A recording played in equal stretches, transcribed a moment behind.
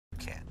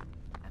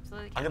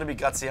absolutely can. I'm going to be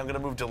gutsy. I'm going to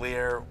move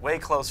Delir way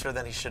closer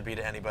than he should be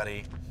to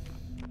anybody.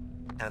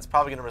 And it's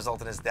probably going to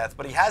result in his death.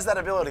 But he has that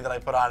ability that I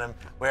put on him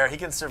where he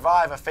can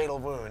survive a fatal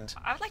wound.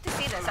 I would like to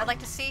see this. I'd like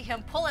to see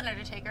him pull an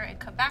Undertaker and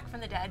come back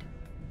from the dead.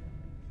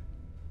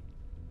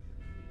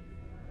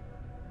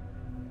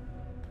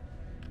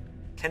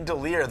 Can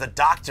Delir, the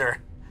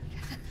doctor,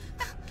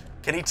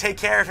 can he take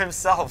care of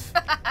himself?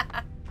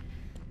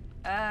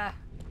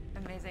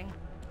 Amazing.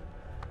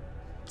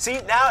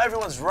 See, now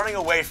everyone's running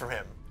away from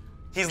him.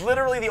 He's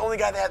literally the only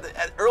guy that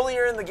had,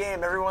 earlier in the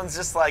game, everyone's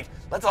just like,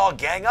 let's all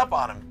gang up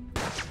on him.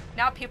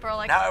 Now people are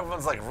like... Now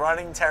everyone's like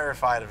running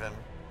terrified of him.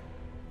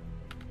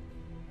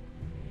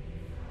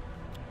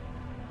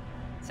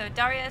 So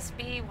Darius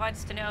B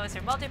wants to know, is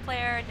there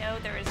multiplayer? No,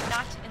 there is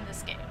not in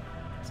this game.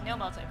 There's no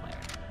multiplayer.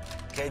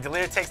 Okay,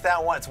 Delir takes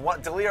down one. It's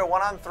Delir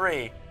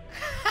 1-on-3.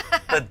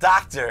 The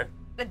doctor.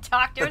 The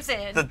doctor's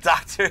in. The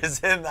doctor is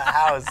in the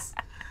house.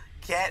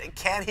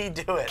 Can he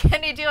do it?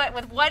 Can he do it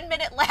with 1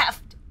 minute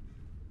left?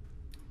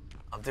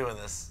 I'm doing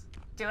this.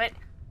 Do it.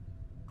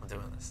 I'm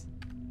doing this.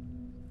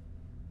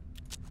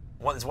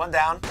 It's 1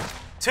 down.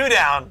 2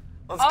 down.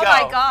 Let's go. Oh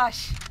my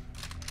gosh.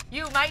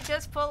 You might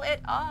just pull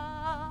it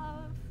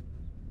off.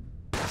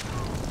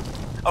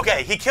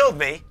 Okay, he killed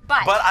me,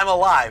 but I'm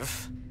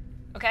alive.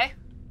 Okay.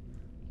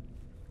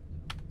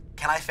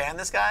 Can I fan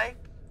this guy?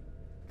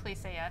 Please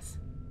say yes.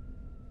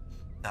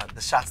 No,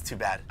 the shot's too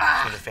bad.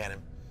 I'm going to fan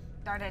him.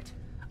 Darn it.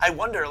 I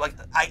wonder, like,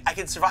 I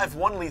can survive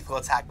 1 lethal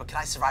attack, but can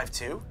I survive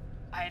 2?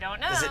 I don't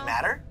know. Does it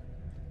matter?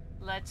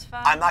 Let's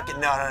find I'm not gonna,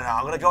 no.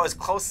 I'm gonna go as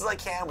close as I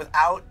can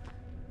without.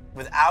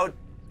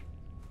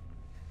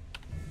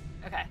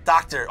 Okay.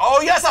 Doctor.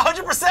 Oh yes,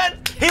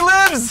 100%. He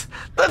lives.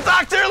 The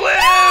doctor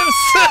lives.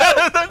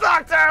 The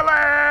doctor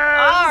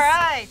lives. All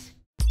right.